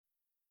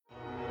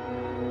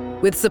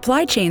With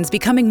supply chains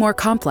becoming more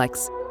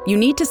complex, you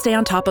need to stay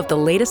on top of the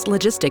latest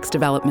logistics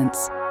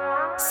developments.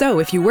 So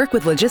if you work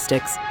with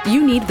logistics,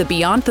 you need the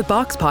Beyond the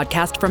Box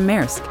podcast from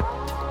Maersk.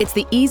 It's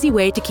the easy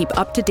way to keep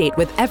up to date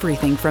with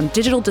everything from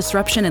digital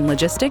disruption in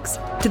logistics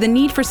to the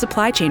need for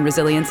supply chain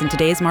resilience in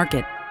today's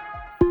market.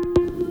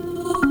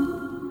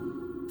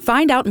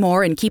 Find out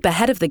more and keep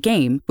ahead of the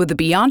game with the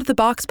Beyond the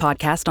Box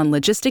podcast on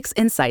logistics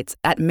insights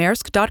at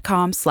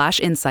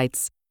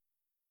maersk.com/insights.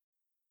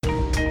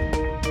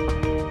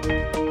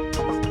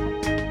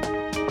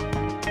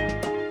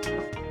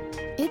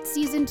 It's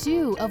season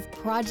 2 of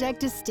Project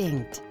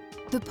Distinct,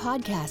 the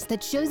podcast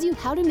that shows you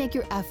how to make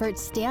your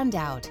efforts stand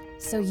out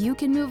so you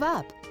can move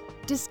up.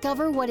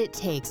 Discover what it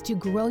takes to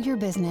grow your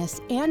business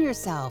and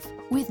yourself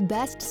with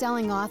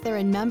best-selling author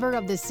and member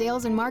of the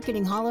Sales and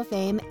Marketing Hall of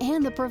Fame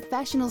and the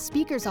Professional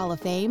Speakers Hall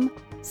of Fame,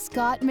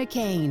 Scott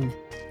McKain.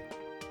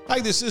 Hi,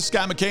 this is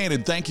Scott McKain,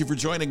 and thank you for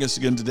joining us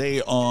again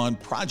today on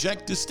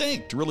Project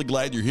Distinct. Really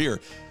glad you're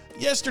here.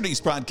 Yesterday's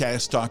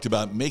podcast talked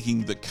about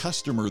making the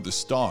customer the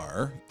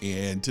star,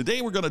 and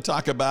today we're going to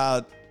talk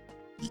about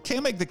you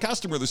can't make the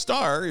customer the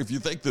star if you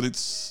think that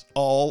it's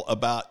all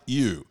about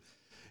you.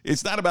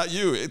 It's not about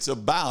you. It's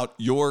about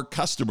your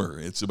customer.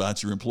 It's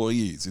about your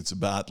employees. It's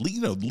about,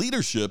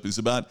 leadership is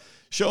about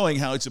showing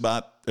how it's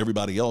about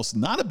everybody else,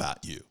 not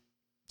about you.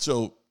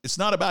 So it's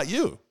not about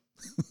you.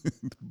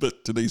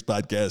 But today's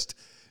podcast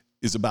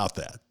is about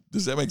that.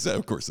 Does that make sense?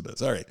 Of course it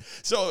does. All right.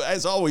 So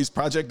as always,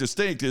 Project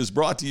Distinct is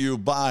brought to you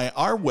by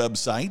our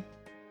website,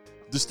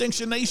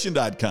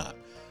 DistinctionNation.com.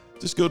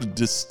 Just go to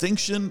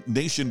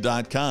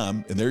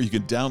DistinctionNation.com, and there you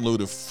can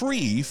download a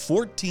free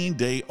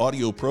 14-day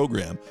audio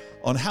program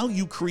on how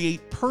you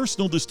create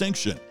personal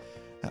distinction.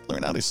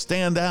 Learn how to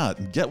stand out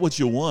and get what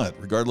you want,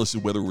 regardless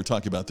of whether we're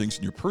talking about things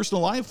in your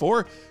personal life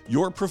or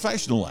your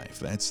professional life.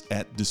 That's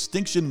at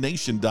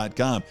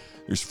DistinctionNation.com.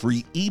 There's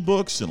free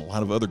ebooks and a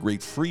lot of other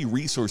great free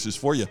resources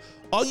for you.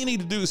 All you need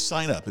to do is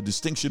sign up at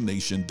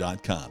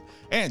DistinctionNation.com.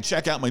 And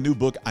check out my new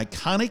book,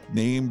 Iconic,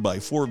 named by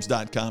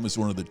Forbes.com as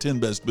one of the 10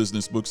 best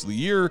business books of the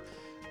year.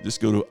 Just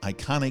go to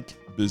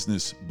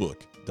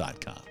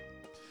iconicbusinessbook.com.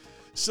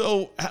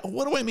 So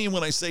what do I mean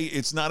when I say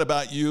it's not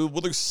about you? Well,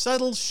 there's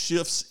subtle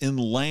shifts in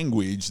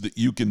language that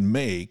you can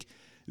make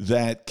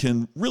that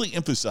can really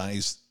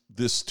emphasize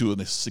this to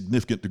a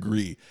significant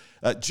degree.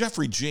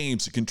 Jeffrey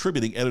James, a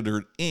contributing editor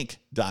at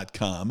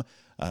Inc.com,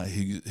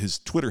 his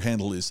Twitter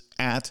handle is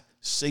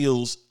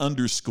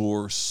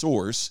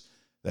 @sales_source.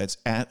 That's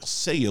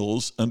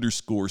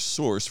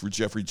 @sales_source for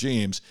Jeffrey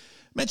James.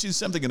 Mentioned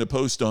something in a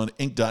post on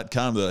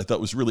Inc.com that I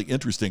thought was really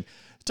interesting,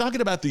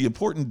 talking about the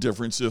important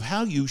difference of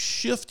how you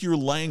shift your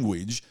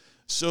language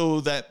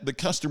so that the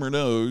customer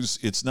knows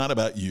it's not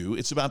about you,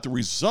 it's about the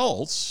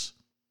results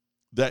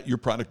that your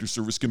product or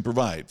service can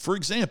provide. For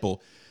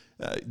example,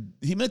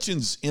 he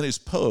mentions in his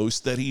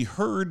post that he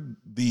heard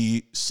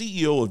the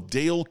CEO of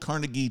Dale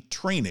Carnegie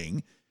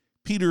Training,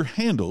 Peter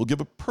Handel, give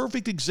a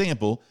perfect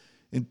example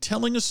in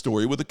telling a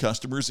story with a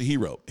customer as a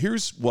hero.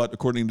 Here's what,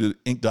 according to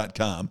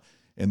Inc.com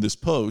and this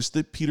post,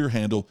 that Peter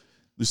Handel,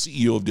 the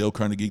CEO of Dale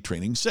Carnegie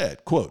Training,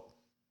 said, quote,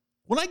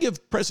 "When I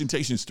give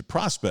presentations to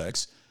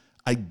prospects,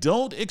 I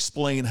don't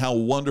explain how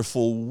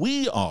wonderful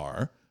we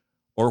are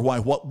or why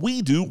what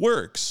we do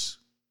works.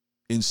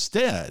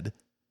 Instead,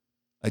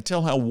 I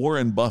tell how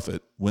Warren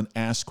Buffett, when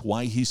asked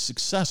why he's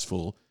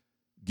successful,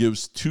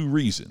 gives 2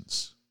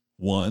 reasons.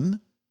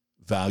 1,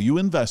 value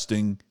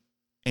investing,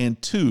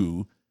 and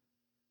 2,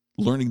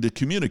 learning to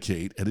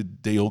communicate at a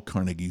Dale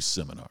Carnegie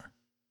seminar."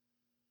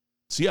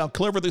 See how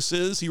clever this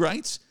is, he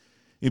writes?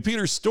 In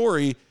Peter's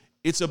story,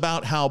 it's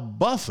about how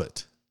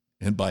Buffett,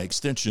 and by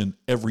extension,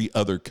 every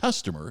other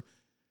customer,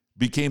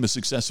 became a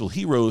successful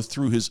hero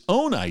through his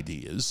own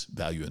ideas,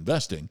 value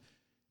investing,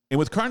 and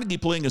with Carnegie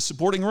playing a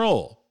supporting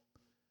role.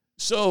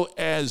 So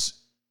as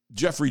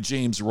Jeffrey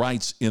James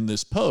writes in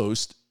this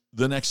post,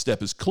 the next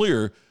step is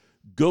clear.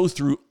 Go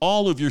through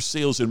all of your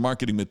sales and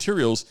marketing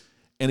materials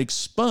and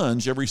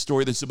expunge every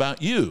story that's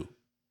about you.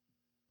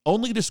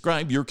 Only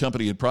describe your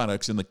company and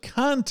products in the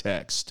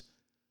context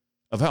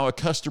of how a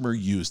customer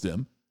used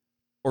them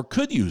or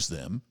could use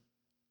them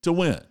to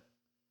win.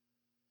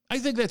 I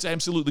think that's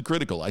absolutely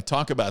critical. I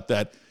talk about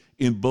that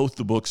in both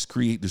the books,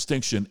 Create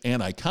Distinction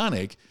and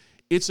Iconic.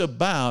 It's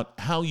about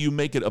how you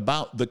make it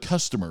about the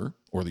customer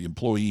or the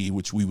employee,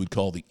 which we would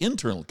call the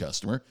internal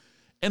customer,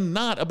 and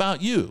not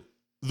about you.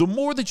 The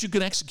more that you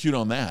can execute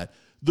on that,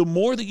 the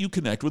more that you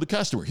connect with the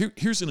customer.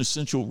 Here's an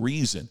essential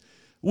reason.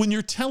 When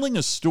you're telling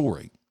a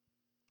story,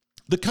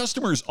 the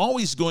customer is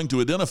always going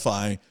to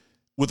identify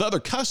with other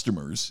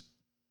customers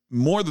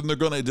more than they're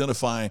going to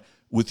identify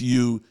with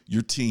you,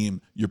 your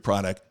team, your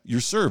product,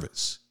 your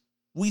service.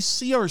 We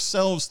see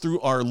ourselves through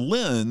our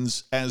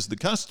lens as the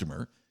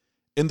customer,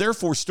 and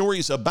therefore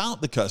stories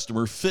about the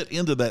customer fit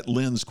into that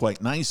lens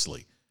quite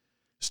nicely.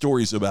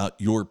 Stories about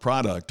your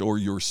product or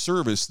your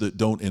service that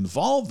don't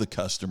involve the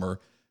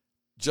customer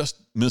just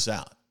miss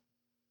out.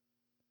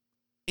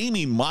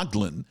 Amy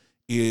Moglen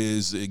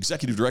is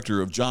executive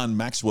director of John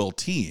Maxwell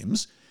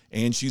Teams,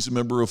 and she's a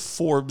member of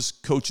Forbes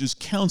Coaches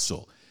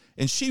Council.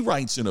 And she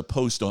writes in a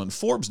post on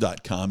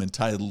Forbes.com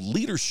entitled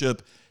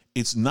Leadership,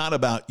 It's Not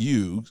About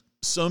You,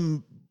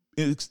 some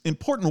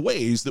important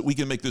ways that we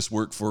can make this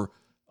work for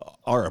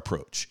our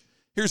approach.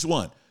 Here's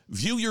one.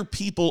 View your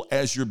people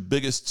as your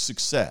biggest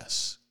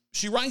success.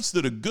 She writes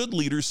that a good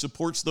leader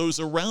supports those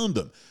around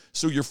them.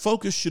 So your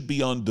focus should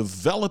be on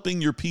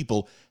developing your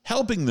people,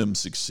 helping them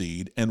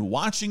succeed, and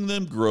watching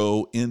them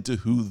grow into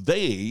who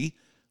they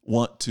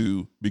want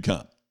to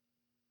become.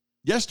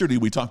 Yesterday,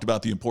 we talked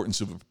about the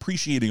importance of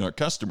appreciating our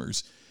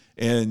customers,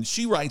 and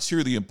she writes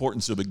here the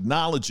importance of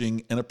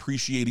acknowledging and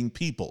appreciating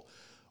people.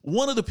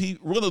 One of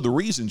the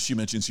reasons she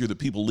mentions here that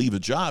people leave a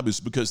job is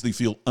because they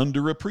feel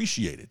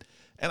underappreciated.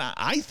 And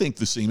I think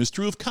the same is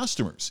true of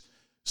customers.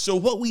 So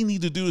what we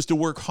need to do is to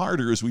work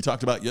harder, as we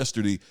talked about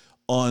yesterday,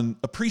 on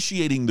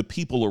appreciating the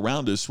people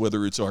around us,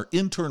 whether it's our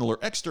internal or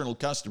external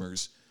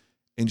customers,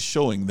 and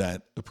showing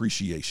that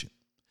appreciation.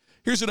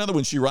 Here's another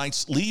one. She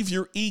writes, leave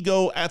your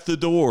ego at the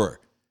door.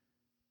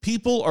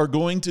 People are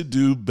going to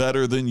do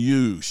better than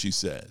you, she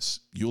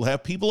says. You'll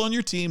have people on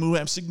your team who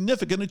have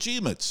significant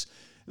achievements.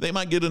 They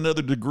might get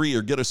another degree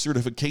or get a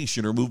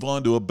certification or move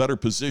on to a better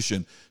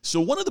position.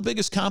 So one of the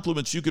biggest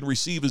compliments you can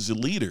receive as a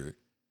leader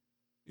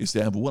is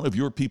to have one of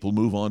your people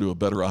move on to a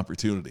better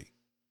opportunity.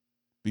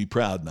 Be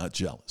proud, not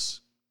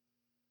jealous.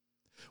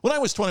 When I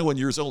was 21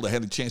 years old, I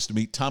had the chance to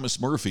meet Thomas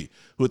Murphy,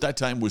 who at that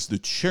time was the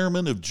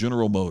chairman of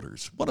General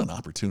Motors. What an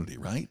opportunity,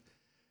 right?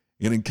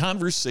 And in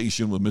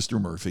conversation with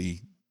Mr.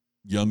 Murphy,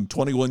 young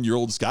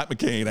 21-year-old Scott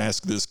McCain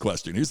asked this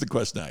question. Here's the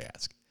question I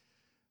asked.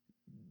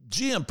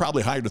 GM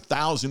probably hired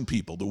 1,000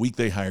 people the week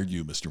they hired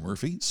you, Mr.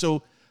 Murphy.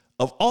 So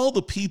of all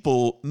the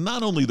people,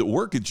 not only that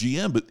work at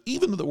GM, but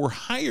even that were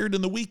hired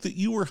in the week that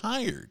you were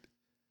hired,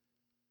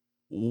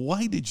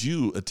 why did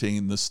you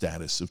attain the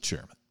status of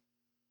chairman?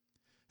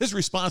 His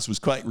response was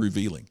quite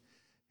revealing.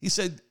 He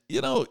said,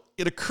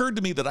 it occurred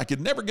to me that I could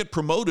never get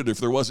promoted if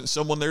there wasn't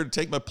someone there to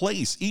take my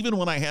place. Even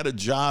when I had a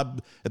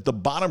job at the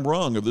bottom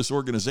rung of this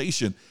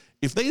organization,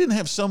 if they didn't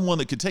have someone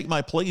that could take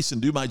my place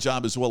and do my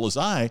job as well as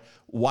I,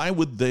 why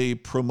would they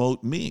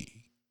promote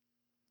me?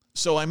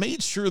 So I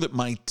made sure that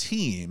my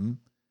team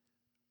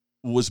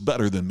was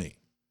better than me.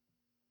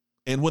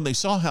 And when they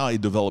saw how I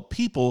developed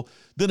people,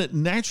 then it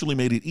naturally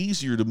made it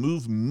easier to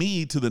move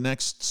me to the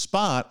next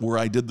spot where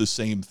I did the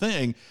same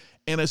thing.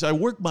 And as I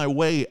worked my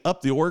way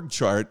up the org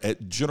chart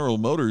at General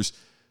Motors,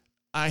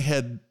 I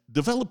had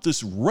developed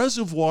this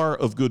reservoir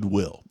of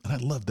goodwill. And I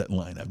love that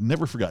line. I've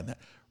never forgotten that.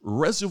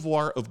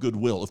 Reservoir of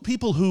goodwill of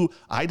people who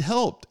I'd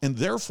helped. And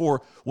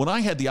therefore, when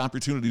I had the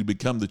opportunity to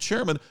become the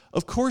chairman,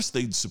 of course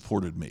they'd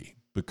supported me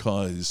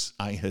because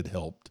I had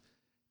helped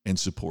and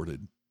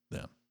supported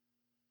them.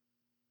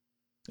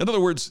 In other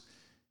words,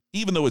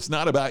 even though it's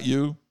not about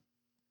you,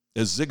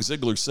 as Zig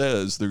Ziglar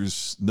says,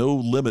 there's no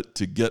limit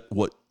to get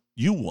what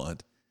you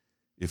want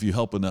if you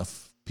help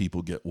enough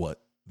people get what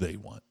they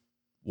want.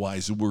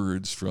 Wise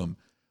words from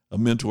a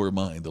mentor of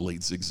mine, the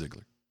late Zig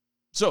Ziglar.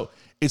 So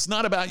it's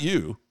not about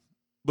you,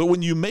 but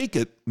when you make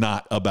it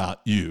not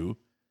about you,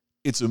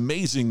 it's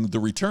amazing the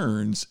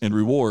returns and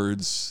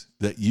rewards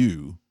that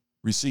you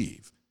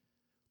receive.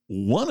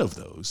 One of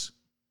those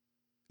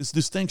is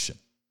distinction,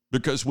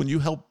 because when you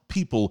help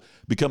people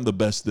become the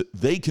best that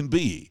they can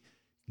be,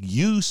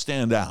 you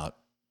stand out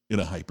in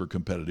a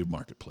hyper-competitive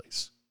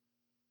marketplace.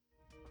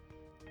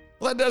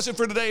 Well, that does it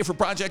for today for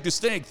Project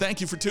Distinct.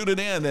 Thank you for tuning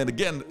in. And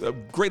again, a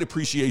great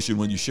appreciation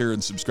when you share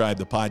and subscribe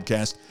to the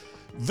podcast.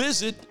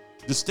 Visit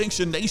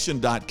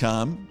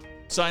DistinctionNation.com.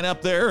 Sign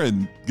up there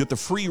and get the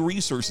free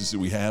resources that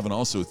we have. And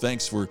also,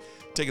 thanks for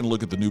taking a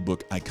look at the new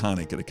book,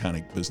 Iconic, at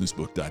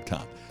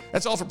iconicbusinessbook.com.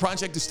 That's all for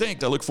Project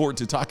Distinct. I look forward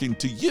to talking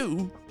to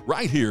you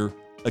right here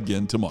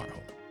again tomorrow.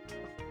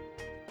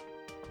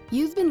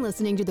 You've been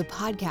listening to the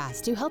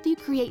podcast to help you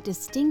create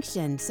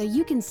distinction so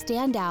you can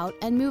stand out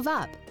and move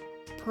up.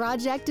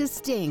 Project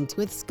Distinct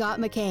with Scott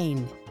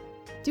McCain.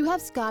 To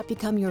have Scott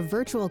become your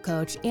virtual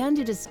coach and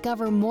to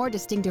discover more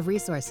distinctive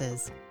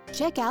resources,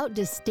 check out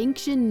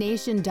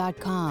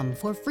DistinctionNation.com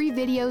for free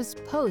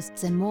videos,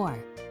 posts, and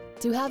more.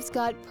 To have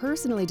Scott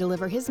personally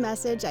deliver his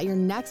message at your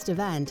next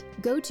event,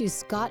 go to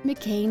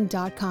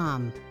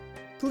ScottMcCain.com.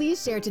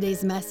 Please share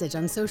today's message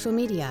on social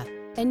media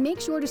and make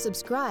sure to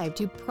subscribe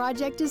to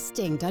Project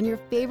Distinct on your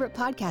favorite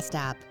podcast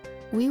app.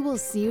 We will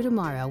see you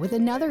tomorrow with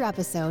another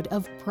episode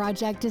of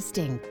Project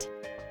Distinct.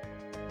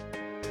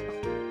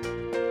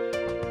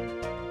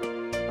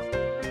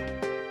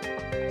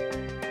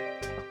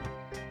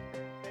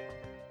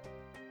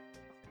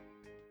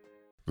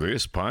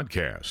 This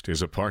podcast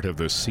is a part of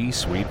the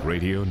C-Suite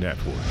Radio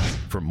Network.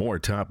 For more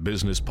top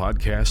business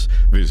podcasts,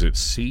 visit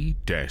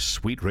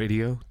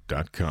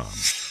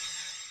c-suiteradio.com.